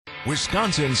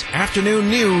Wisconsin's afternoon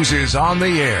news is on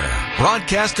the air,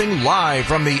 broadcasting live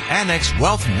from the Annex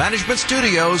Wealth Management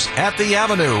Studios at the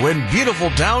Avenue in beautiful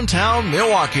downtown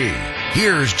Milwaukee.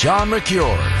 Here's John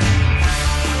McCure.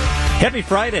 Happy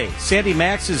Friday. Sandy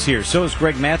Max is here. So is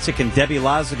Greg Matzik and Debbie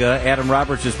Lazaga. Adam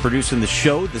Roberts is producing the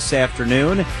show this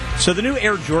afternoon. So the new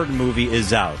Air Jordan movie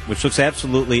is out, which looks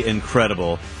absolutely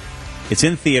incredible. It's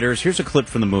in theaters. Here's a clip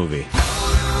from the movie.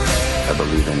 I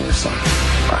believe in your son.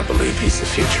 I believe he's the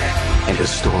future. And his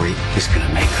story is going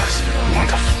to make us want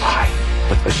to fly.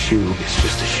 But a shoe is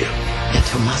just a shoe.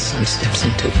 Until my son steps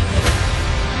into it.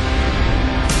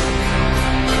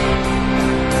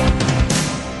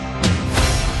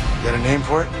 Got a name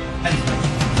for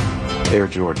it? Air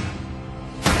Jordan.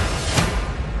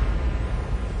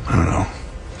 I don't know.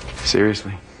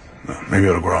 Seriously? Maybe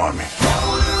it'll grow on me.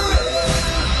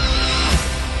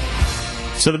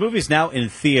 So the movie's now in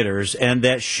theaters, and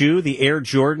that shoe, the Air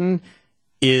Jordan,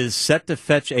 is set to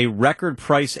fetch a record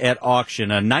price at auction.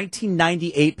 A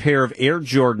 1998 pair of Air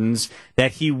Jordans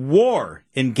that he wore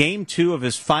in Game 2 of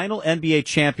his final NBA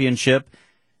championship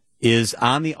is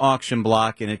on the auction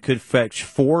block, and it could fetch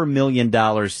 $4 million.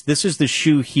 This is the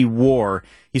shoe he wore.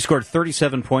 He scored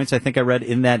 37 points, I think I read,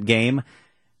 in that game,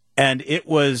 and it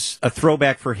was a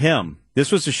throwback for him. This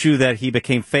was a shoe that he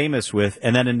became famous with,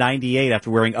 and then in 98,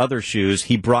 after wearing other shoes,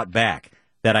 he brought back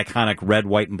that iconic red,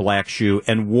 white, and black shoe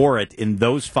and wore it in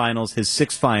those finals, his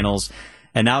 6 finals,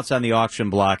 and now it's on the auction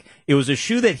block. It was a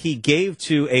shoe that he gave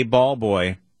to a ball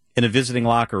boy in a visiting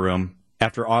locker room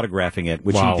after autographing it,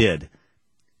 which he did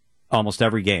almost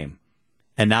every game.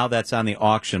 And now that's on the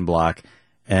auction block,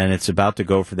 and it's about to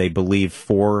go for, they believe,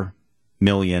 $4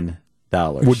 million.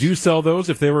 Would you sell those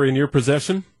if they were in your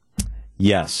possession?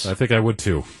 Yes. I think I would,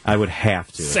 too. I would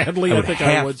have to. Sadly, I think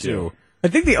I would, too. I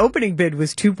think the opening bid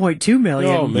was $2.2 million.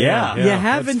 Oh, man. Yeah. You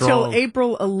have until strong.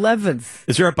 April 11th.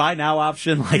 Is there a buy now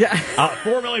option? Like,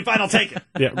 $4 million, fine, I'll take it.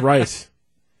 Yeah, right.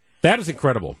 That is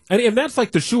incredible. And that's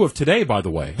like the shoe of today, by the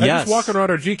way. I'm Yes. just walking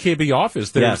around our GKB office.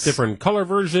 There's different color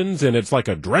versions, and it's like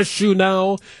a dress shoe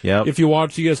now. Yep. If you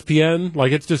watch ESPN,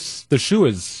 like it's just, the shoe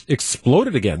has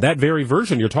exploded again. That very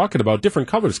version you're talking about, different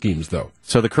color schemes, though.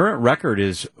 So the current record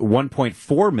is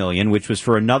 $1.4 million, which was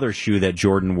for another shoe that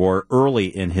Jordan wore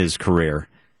early in his career.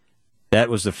 That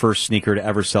was the first sneaker to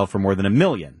ever sell for more than $1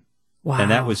 million. Wow. And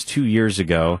that was 2 years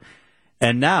ago.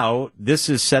 And now this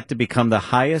is set to become the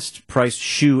highest priced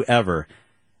shoe ever.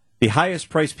 The highest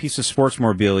priced piece of sports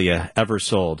memorabilia ever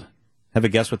sold. Have a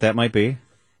guess what that might be?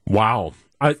 Wow.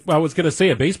 I was going to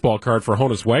say a baseball card for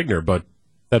Honus Wagner, but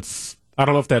I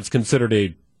don't know if that's considered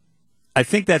a... I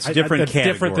think that's different That's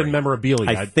category. different than memorabilia.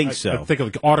 I think so. I think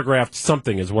like autographed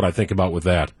something is what I think about with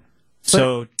that.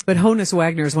 But Honus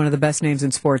Wagner is one of the best names in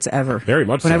sports ever. Very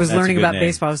much When so. I was That's a learning good about name.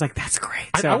 baseball, I was like, that's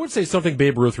great. I would say something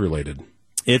Babe Ruth related.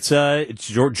 It's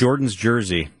Jordan's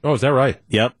jersey. Oh, is that right?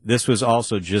 Yep. This was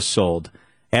also just sold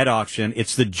at auction.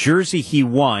 It's the jersey he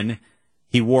wore,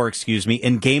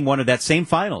 in Game 1 of that same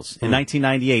finals in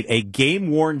 1998. A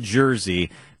game-worn jersey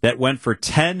that went for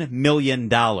 $10 million.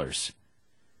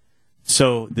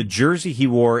 So the jersey he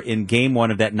wore in Game 1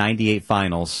 of that 98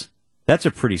 finals, that's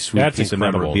a pretty sweet piece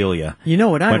incredible. of memorabilia. You know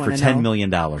what I went want for to know? $10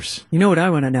 million. You know what I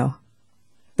want to know?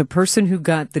 The person who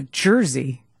got the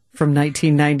jersey from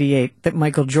 1998 that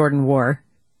Michael Jordan wore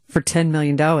for $10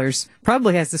 million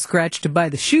probably has the scratch to buy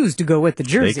the shoes to go with the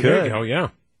jersey. They could. Oh, yeah.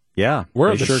 Yeah.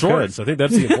 Where are they the sure shorts? could. I think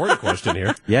that's the important question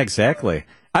here. Yeah, exactly.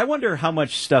 I wonder how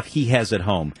much stuff he has at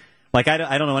home. Like, I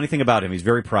don't know anything about him. He's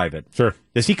very private. Sure.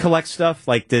 Does he collect stuff?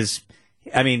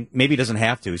 Maybe he doesn't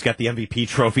have to. He's got the MVP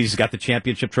trophies. He's got the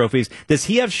championship trophies. Does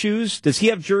he have shoes? Does he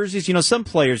have jerseys? You know, some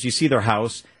players, you see their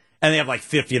house, and they have like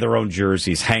 50 of their own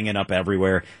jerseys hanging up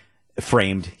everywhere,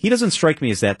 framed. He doesn't strike me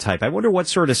as that type. I wonder what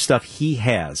sort of stuff he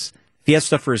has. If he has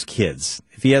stuff for his kids.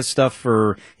 If he has stuff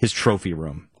for his trophy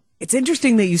room. It's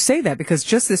interesting that you say that because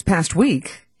just this past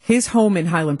week, his home in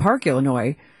Highland Park,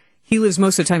 Illinois, he lives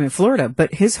most of the time in Florida,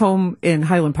 but his home in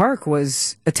Highland Park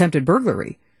was attempted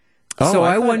burglary. Oh, so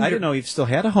I wonder. I didn't know he still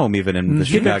had a home even in the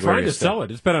He's been Chicago trying area. to sell it.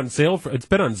 It's been on sale. It's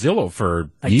been on Zillow for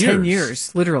Like years. 10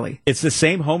 years, literally. It's the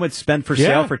same home it's been for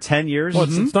sale for 10 years? Well,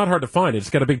 it's not hard to find. It's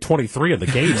got a big 23 in the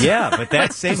gate. Yeah, but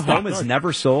that same home is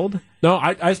never sold? No,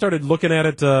 I started looking at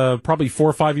it probably 4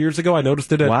 or 5 years ago. I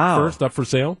noticed it at first up for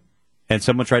sale. And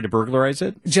someone tried to burglarize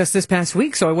it? Just this past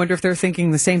week, so I wonder if they're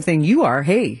thinking the same thing you are.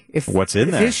 Hey, if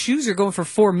his shoes are going for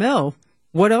 $4 million,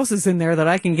 what else is in there that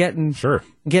I can get and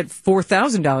get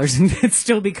 $4,000 and it'd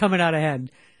still be coming out ahead?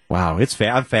 Wow,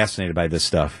 I'm fascinated by this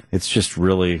stuff. It's just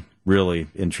really, really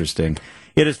interesting.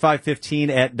 It is 5:15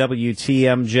 at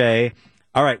WTMJ.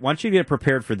 All right, why don't you get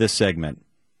prepared for this segment?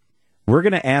 We're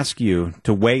going to ask you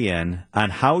to weigh in on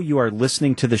how you are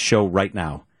listening to the show right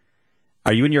now.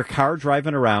 Are you in your car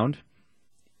driving around?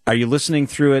 Are you listening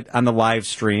through it on the live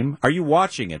stream? Are you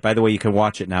watching it? By the way, you can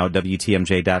watch it now at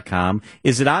WTMJ.com.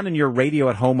 Is it on in your radio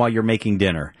at home while you're making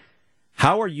dinner?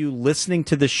 How are you listening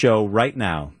to the show right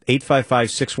now?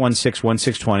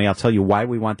 855-616-1620. I'll tell you why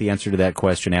we want the answer to that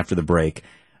question after the break.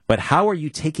 But how are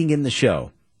you taking in the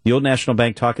show? The Old National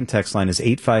Bank talk and text line is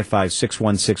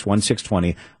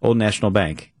 855-616-1620. Old National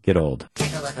Bank. Get old.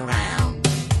 Take a look around.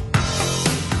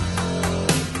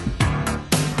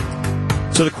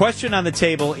 So the question on the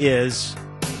table is,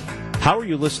 how are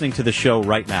you listening to the show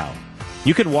right now?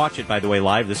 You can watch it, by the way,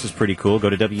 live. This is pretty cool. Go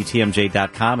to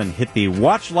WTMJ.com and hit the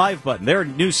Watch Live button. There are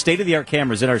new state-of-the-art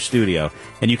cameras in our studio,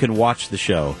 and you can watch the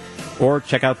show. Or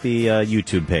check out the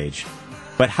YouTube page.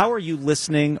 But how are you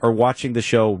listening or watching the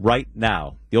show right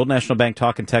now? The Old National Bank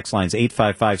talk and text lines,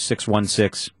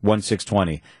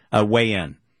 855-616-1620. Weigh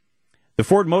in. The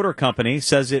Ford Motor Company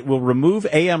says it will remove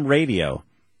AM radio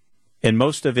in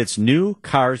most of its new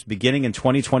cars beginning in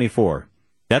 2024.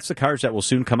 That's the cars that will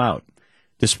soon come out.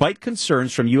 Despite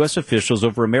concerns from U.S. officials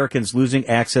over Americans losing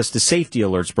access to safety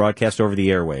alerts broadcast over the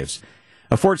airwaves.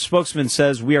 A Ford spokesman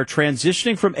says, we are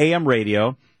transitioning from AM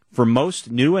radio for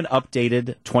most new and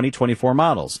updated 2024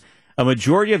 models. A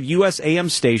majority of U.S. AM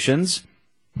stations,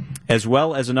 as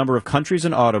well as a number of countries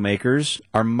and automakers,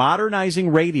 are modernizing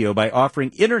radio by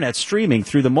offering internet streaming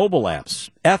through the mobile apps,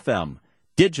 FM,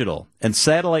 digital, and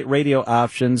satellite radio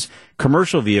options.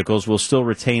 Commercial vehicles will still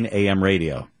retain AM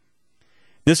radio.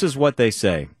 This is what they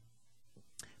say.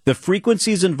 The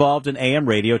frequencies involved in AM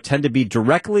radio tend to be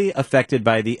directly affected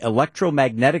by the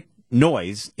electromagnetic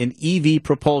noise in EV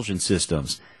propulsion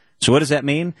systems. So what does that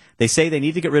mean? They say they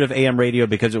need to get rid of AM radio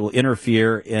because it will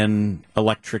interfere in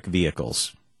electric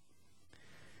vehicles.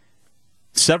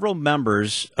 Several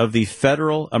members of the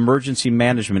Federal Emergency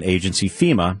Management Agency,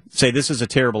 FEMA, say this is a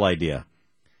terrible idea.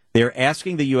 They are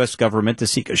asking the U.S. government to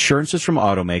seek assurances from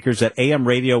automakers that AM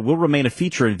radio will remain a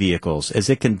feature in vehicles as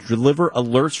it can deliver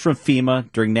alerts from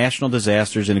FEMA during national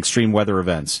disasters and extreme weather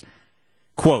events.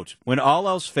 Quote, when all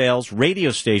else fails,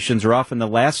 radio stations are often the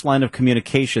last line of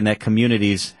communication that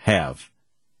communities have.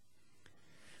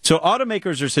 So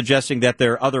automakers are suggesting that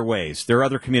there are other ways. There are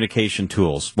other communication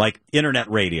tools, like internet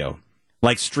radio,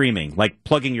 like streaming, like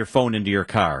plugging your phone into your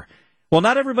car. Well,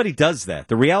 not everybody does that.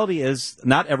 The reality is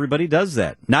not everybody does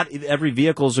that. Not every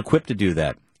vehicle is equipped to do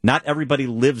that. Not everybody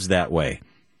lives that way.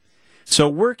 So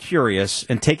we're curious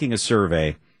and taking a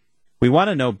survey. We want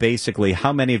to know basically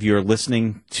how many of you are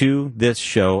listening to this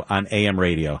show on AM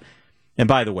radio. And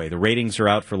by the way, the ratings are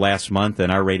out for last month, and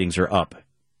our ratings are up.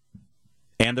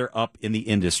 And they're up in the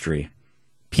industry.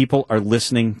 People are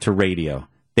listening to radio.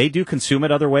 They do consume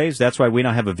it other ways. That's why we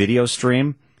now have a video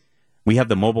stream. We have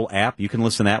the mobile app. You can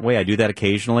listen that way. I do that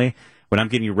occasionally. When I'm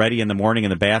getting ready in the morning in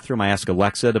the bathroom, I ask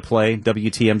Alexa to play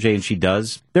WTMJ, and she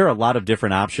does. There are a lot of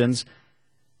different options.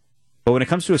 But when it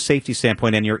comes to a safety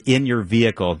standpoint and you're in your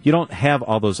vehicle, you don't have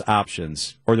all those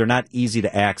options, or they're not easy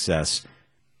to access.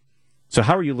 So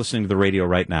how are you listening to the radio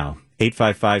right now?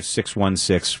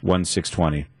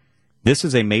 855-616-1620. This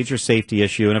is a major safety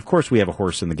issue, and of course we have a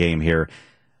horse in the game here.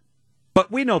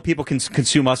 But we know people can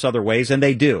consume us other ways, and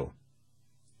they do.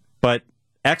 But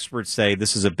experts say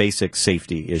this is a basic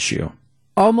safety issue.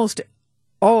 Almost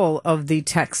all of the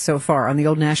texts so far on the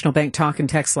Old National Bank talk and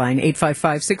text line,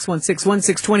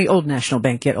 855-616-1620, Old National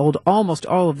Bank, get old. Almost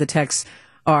all of the texts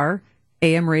are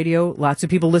AM radio. Lots of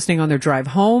people listening on their drive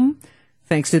home,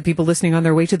 thanks to the people listening on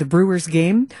their way to the Brewers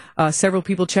game. Several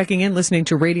people checking in, listening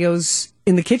to radios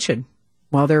in the kitchen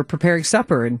while they're preparing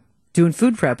supper and doing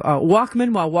food prep.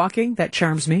 Walkman while walking, that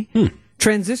charms me.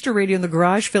 Transistor radio in the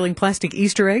garage, filling plastic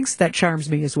Easter eggs. That charms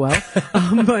me as well.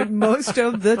 But most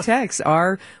of the texts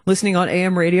are listening on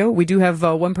AM radio. We do have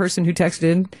one person who texted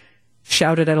in,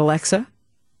 shouted at Alexa.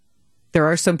 There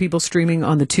are some people streaming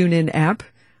on the TuneIn app.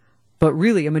 But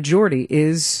really, a majority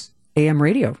is AM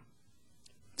radio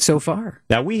so far.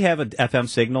 Now, we have an FM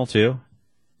signal, too.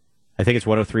 I think it's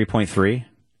 103.3.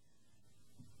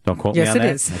 Don't quote me on that.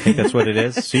 Yes, it is. I think that's what it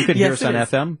is. So you can hear us on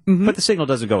FM, Mm-hmm. but the signal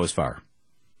doesn't go as far.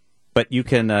 But you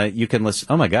can listen.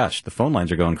 Oh my gosh, the phone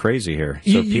lines are going crazy here.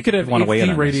 So you could have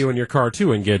HD radio in your car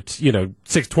too, and get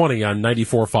 620 on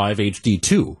 94.5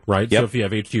 HD2, right? Yep. So if you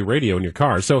have HD radio in your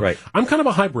car, so right. I'm kind of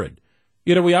a hybrid.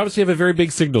 We obviously have a very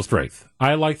big signal strength.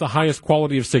 I like the highest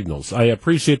quality of signals. I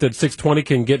appreciate that 620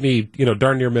 can get me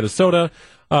darn near Minnesota,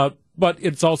 but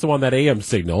it's also on that AM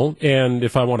signal. And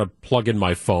if I want to plug in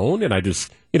my phone and I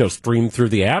just stream through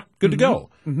the app, good to go.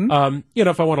 Mm-hmm.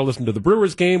 If I want to listen to the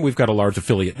Brewers game, we've got a large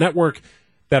affiliate network.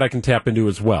 that I can tap into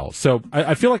as well. So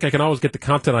I feel like I can always get the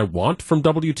content I want from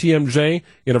WTMJ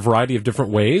in a variety of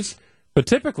different ways. But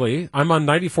typically, I'm on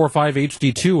 94.5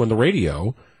 HD2 on the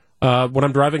radio when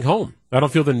I'm driving home. I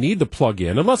don't feel the need to plug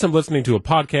in, unless I'm listening to a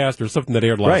podcast or something that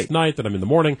aired last night that I'm in the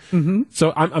morning. Mm-hmm.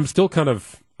 So I'm still kind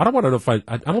of, I don't want to know if I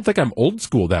don't think I'm old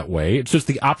school that way. It's just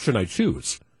the option I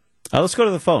choose. Let's go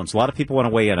to the phones. A lot of people want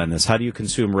to weigh in on this. How do you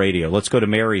consume radio? Let's go to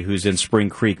Mary, who's in Spring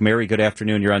Creek. Mary, good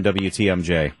afternoon. You're on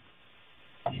WTMJ.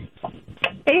 Hey,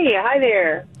 hi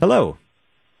there. Hello.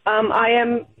 I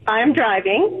am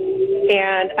driving,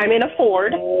 and I'm in a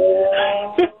Ford.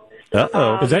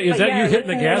 Uh-oh. Is that you hitting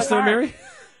the gas there, Mary?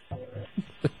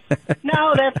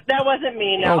 No, that wasn't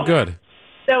me. No. Oh, good.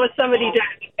 That was somebody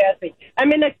driving past me.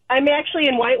 I'm actually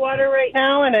in Whitewater right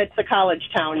now, and it's a college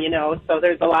town, so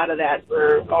there's a lot of that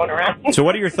for going around. So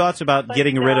what are your thoughts about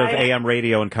getting rid of AM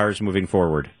radio and cars moving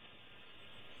forward?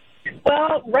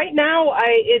 Well, right now,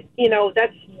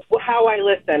 that's how I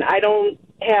listen. I don't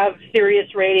have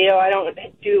Sirius radio. I don't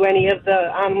do any of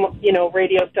the,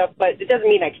 radio stuff, but it doesn't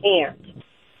mean I can't.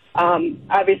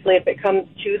 Obviously, if it comes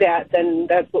to that, then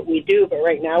that's what we do. But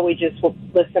right now, we just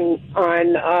listen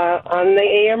on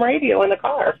the AM radio in the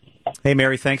car. Hey,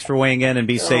 Mary, thanks for weighing in, and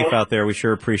be safe out there. We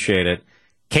sure appreciate it.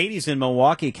 Katie's in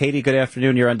Milwaukee. Katie, good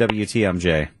afternoon. You're on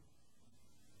WTMJ.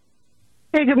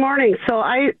 Hey, good morning.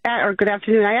 Or good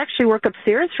afternoon. I actually work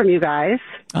upstairs from you guys.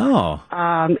 Oh.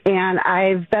 And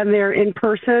I've been there in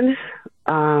person,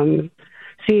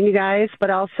 seeing you guys, but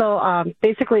also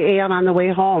basically AM on the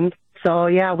way home. So,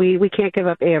 yeah, we can't give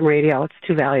up AM radio. It's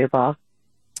too valuable.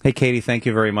 Hey, Katie, thank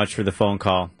you very much for the phone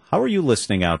call. How are you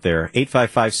listening out there?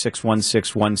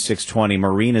 855-616-1620.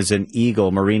 Maureen is in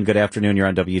Eagle. Maureen, good afternoon. You're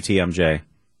on WTMJ.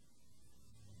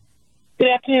 Good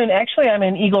afternoon. Actually, I'm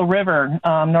in Eagle River,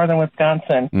 northern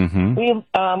Wisconsin. Mm-hmm. We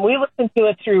listen to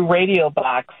it through Radio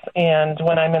Box, and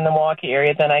when I'm in the Milwaukee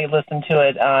area, then I listen to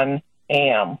it on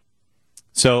AM.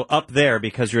 So up there,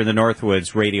 because you're in the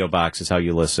Northwoods, Radio Box is how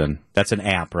you listen. That's an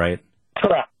app, right?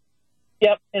 Correct.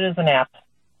 Yep, it is an app.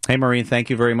 Hey, Maureen,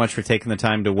 thank you very much for taking the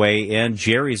time to weigh in.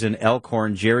 Jerry's in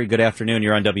Elkhorn. Jerry, good afternoon.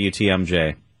 You're on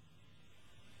WTMJ.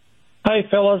 Hi,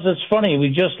 fellas. It's funny. We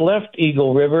just left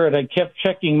Eagle River, and I kept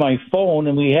checking my phone,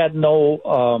 and we had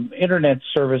no internet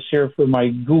service here for my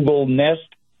Google Nest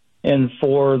and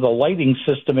for the lighting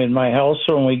system in my house.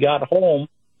 So when we got home,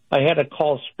 I had to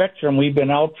call Spectrum. We've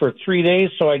been out for 3 days,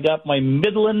 so I got my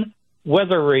Midland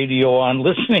weather radio on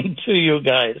listening to you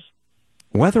guys.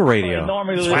 Weather radio.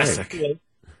 Classic.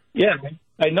 Yeah.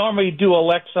 I normally do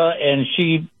Alexa, and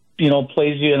she,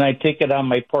 plays you, and I take it on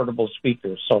my portable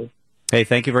speaker, so... Hey,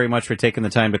 thank you very much for taking the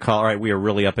time to call. All right, we are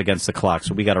really up against the clock,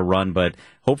 so we got to run, but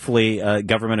hopefully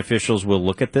government officials will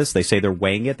look at this. They say they're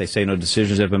weighing it. They say no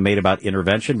decisions have been made about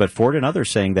intervention, but Ford and others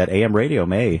saying that AM radio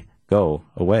may go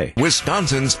away.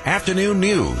 Wisconsin's afternoon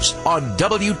news on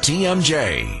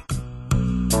WTMJ.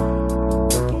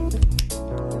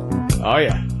 Oh,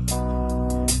 yeah.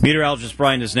 Meteorologist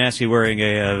Brian Niznansky wearing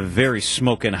a very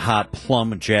smoking hot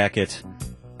plum jacket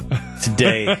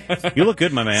today. You look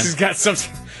good, my man. This has got some.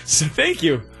 So thank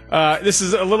you. This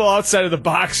is a little outside of the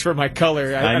box for my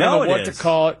color. I don't know what to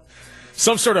call it.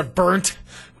 Some sort of burnt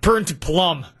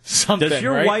plum. Something. Does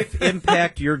your wife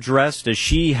impact your dress? Does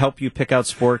she help you pick out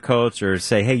sport coats or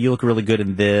say, hey, you look really good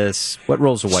in this? What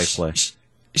role does a wife play?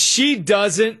 She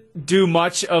doesn't do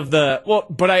much of the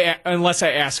unless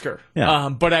I ask her. Yeah.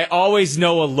 But I always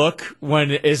know a look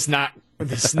when it's not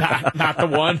the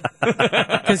one.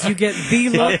 Because you get the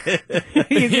look.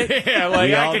 Yeah,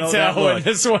 like I can tell when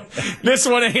this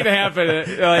one ain't happening.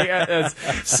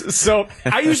 So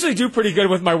I usually do pretty good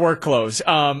with my work clothes.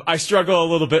 I struggle a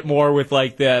little bit more with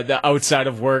like the outside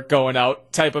of work, going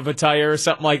out type of attire or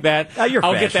something like that. You're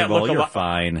I'll get that look. You're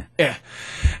fine. Yeah.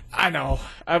 I know.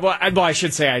 I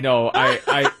should say I know.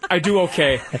 I do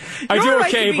okay. I do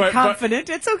okay, to be confident.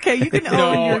 It's okay. You can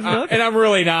own your look. And I'm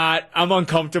really not. I'm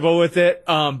uncomfortable with it.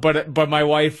 But my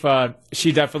wife,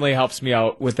 she definitely helps me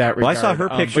out with that regard. Well, I saw her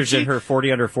pictures in her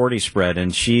 40 under 40 spread,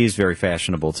 and she's very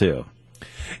fashionable too.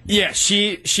 Yeah,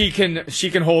 she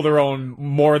can hold her own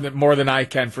more than I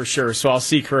can for sure. So I'll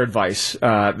seek her advice.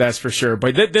 That's for sure.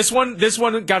 But this one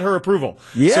got her approval.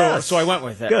 Yes. So I went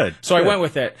with it. Good. I went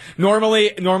with it.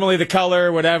 Normally the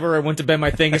color, whatever, it wouldn't have been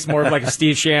my thing. It's more of like a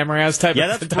Steve Shamraz type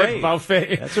of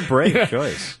outfit. That's a brave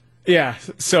choice. Yeah.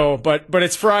 So, but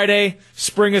it's Friday.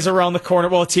 Spring is around the corner.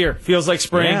 Well, it's here. Feels like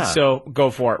spring. So go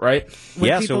for it. Right.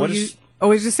 So what is? I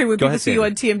was just saying, when people see you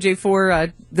on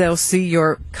TMJ4, they'll see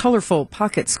your colorful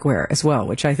pocket square as well,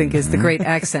 which I think is the great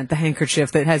accent, the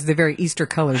handkerchief that has the very Easter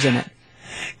colors in it.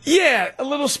 Yeah, a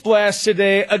little splash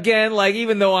today. Again, like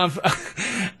even though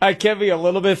I can be a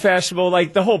little bit fashionable,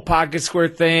 like the whole pocket square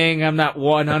thing. I'm not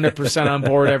 100% on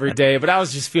board every day, but I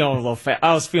was just feeling a little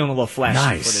I was feeling a little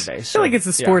flashy for today. So, I feel like it's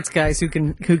the sports guys who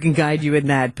can guide you in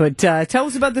that. But tell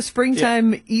us about the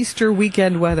springtime Easter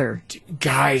weekend weather.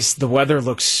 Guys, the weather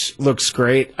looks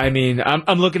great. I mean,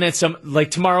 I'm looking at some,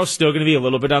 like tomorrow's still going to be a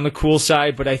little bit on the cool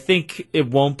side, but I think it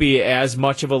won't be as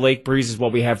much of a lake breeze as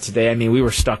what we have today. I mean, we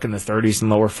were stuck in the 30s and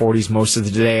lower 40s most of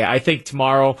the day. I think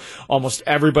tomorrow almost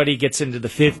everybody gets into the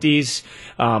 50s.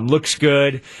 Looks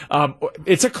good.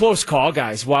 It's a close call,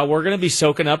 guys. While we're going to be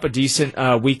soaking up a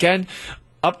decent weekend,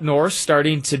 up north,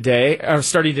 starting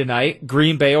tonight,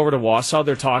 Green Bay over to Wausau,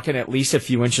 they're talking at least a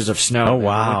few inches of snow. Oh,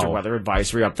 wow. Winter weather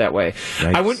advisory up that way.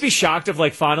 Yikes. I wouldn't be shocked if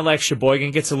like Fond du Lac,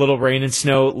 Sheboygan gets a little rain and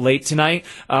snow late tonight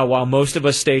while most of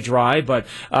us stay dry. But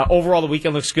overall, the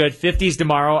weekend looks good. 50s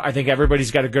tomorrow. I think everybody's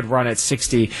got a good run at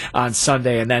 60 on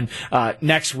Sunday. And then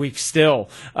next week still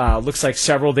looks like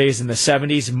several days in the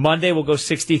 70s. Monday will go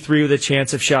 63 with a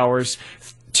chance of showers.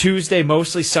 Tuesday,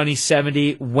 mostly sunny,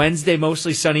 70. Wednesday,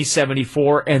 mostly sunny,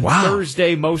 74. And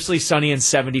Thursday, mostly sunny and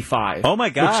 75. Oh, my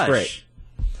gosh. Looks great.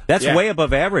 That's way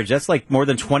above average. That's like more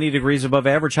than 20 degrees above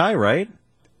average high, right?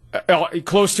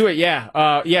 Close to it,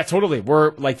 yeah. Yeah, totally.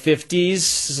 We're like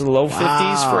 50s, low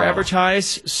 50s for average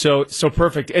highs. So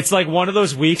perfect. It's like one of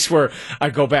those weeks where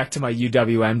I go back to my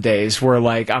UWM days where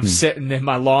like I'm sitting in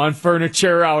my lawn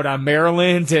furniture out on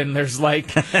Maryland and there's like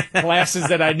classes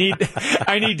that I need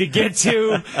to get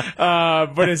to.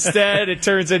 But instead it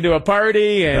turns into a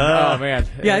party and oh man.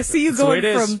 Yeah, I see you going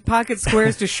from pocket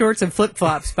squares to shorts and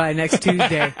flip-flops by next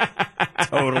Tuesday.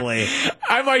 Totally.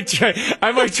 I might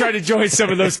try to join some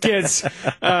of those kids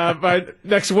by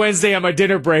next Wednesday on my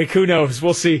dinner break. Who knows?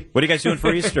 We'll see. What are you guys doing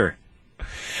for Easter?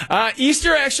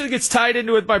 Easter actually gets tied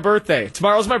into with my birthday.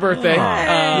 Tomorrow's my birthday.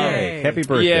 Yay. Happy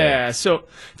birthday. Yeah, so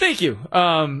thank you.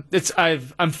 I'm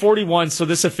 41, so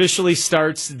this officially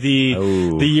starts the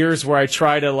years where I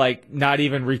try to like not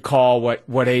even recall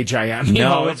what age I am.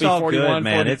 No, it's all 41, good,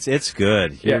 man. 40. It's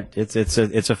good. Yeah.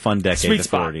 It's a fun decade. Sweet the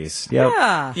spot.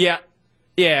 40s. Yep.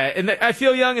 Yeah, and I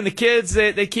feel young, and the kids,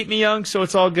 they keep me young, so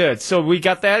it's all good. So we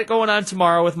got that going on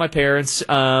tomorrow with my parents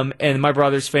and my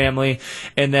brother's family,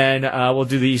 and then we'll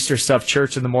do the Easter stuff,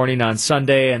 church in the morning on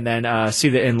Sunday, and then see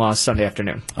the in-laws Sunday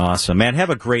afternoon. Awesome, man. Have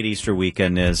a great Easter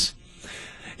weekend, Niz.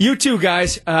 You too,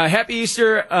 guys. Happy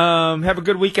Easter. Have a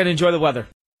good weekend. Enjoy the weather.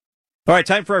 All right,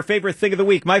 time for our favorite thing of the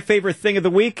week. My favorite thing of the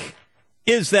week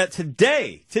is that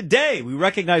today, we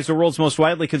recognize the world's most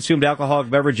widely consumed alcoholic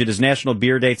beverage. It is National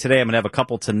Beer Day today. I'm going to have a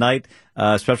couple tonight,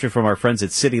 especially from our friends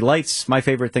at City Lights. My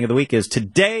favorite thing of the week is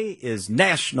today is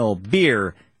National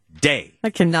Beer Day.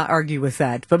 I cannot argue with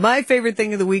that. But my favorite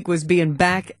thing of the week was being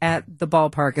back at the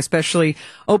ballpark, especially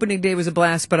opening day was a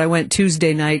blast, but I went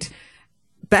Tuesday night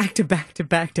back to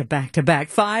back.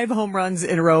 5 home runs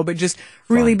in a row, but just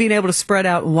really being able to spread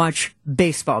out and watch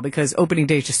baseball because opening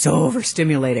day is just so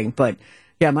overstimulating. But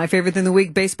yeah, my favorite thing of the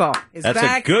week, baseball, is back.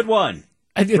 That's a good one.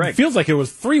 It feels like it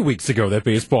was 3 weeks ago that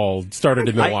baseball started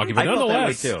in Milwaukee, but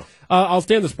nonetheless, I'll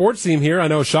stay on the sports theme here. I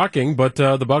know, shocking, but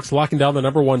the Bucks locking down the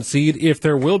number 1 seed. If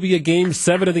there will be a Game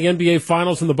 7 of the NBA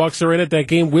Finals and the Bucks are in it, that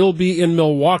game will be in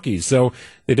Milwaukee. So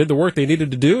they did the work they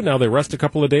needed to do. Now they rest a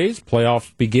couple of days.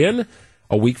 Playoffs begin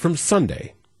a week from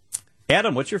Sunday.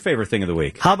 Adam, what's your favorite thing of the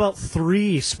week? How about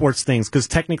 3 sports things? Because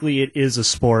technically it is a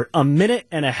sport. A minute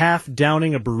and a half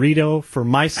downing a burrito for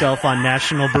myself on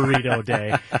National Burrito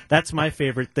Day. That's my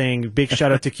favorite thing. Big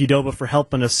shout out to Qdoba for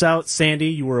helping us out. Sandy,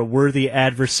 you were a worthy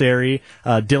adversary.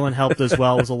 Dylan helped as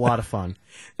well. It was a lot of fun.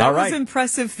 That was an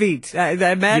impressive feat. Mad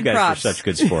you guys props. are such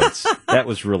good sports. That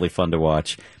was really fun to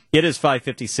watch. It is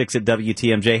 5:56 at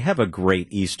WTMJ. Have a great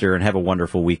Easter and have a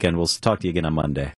wonderful weekend. We'll talk to you again on Monday.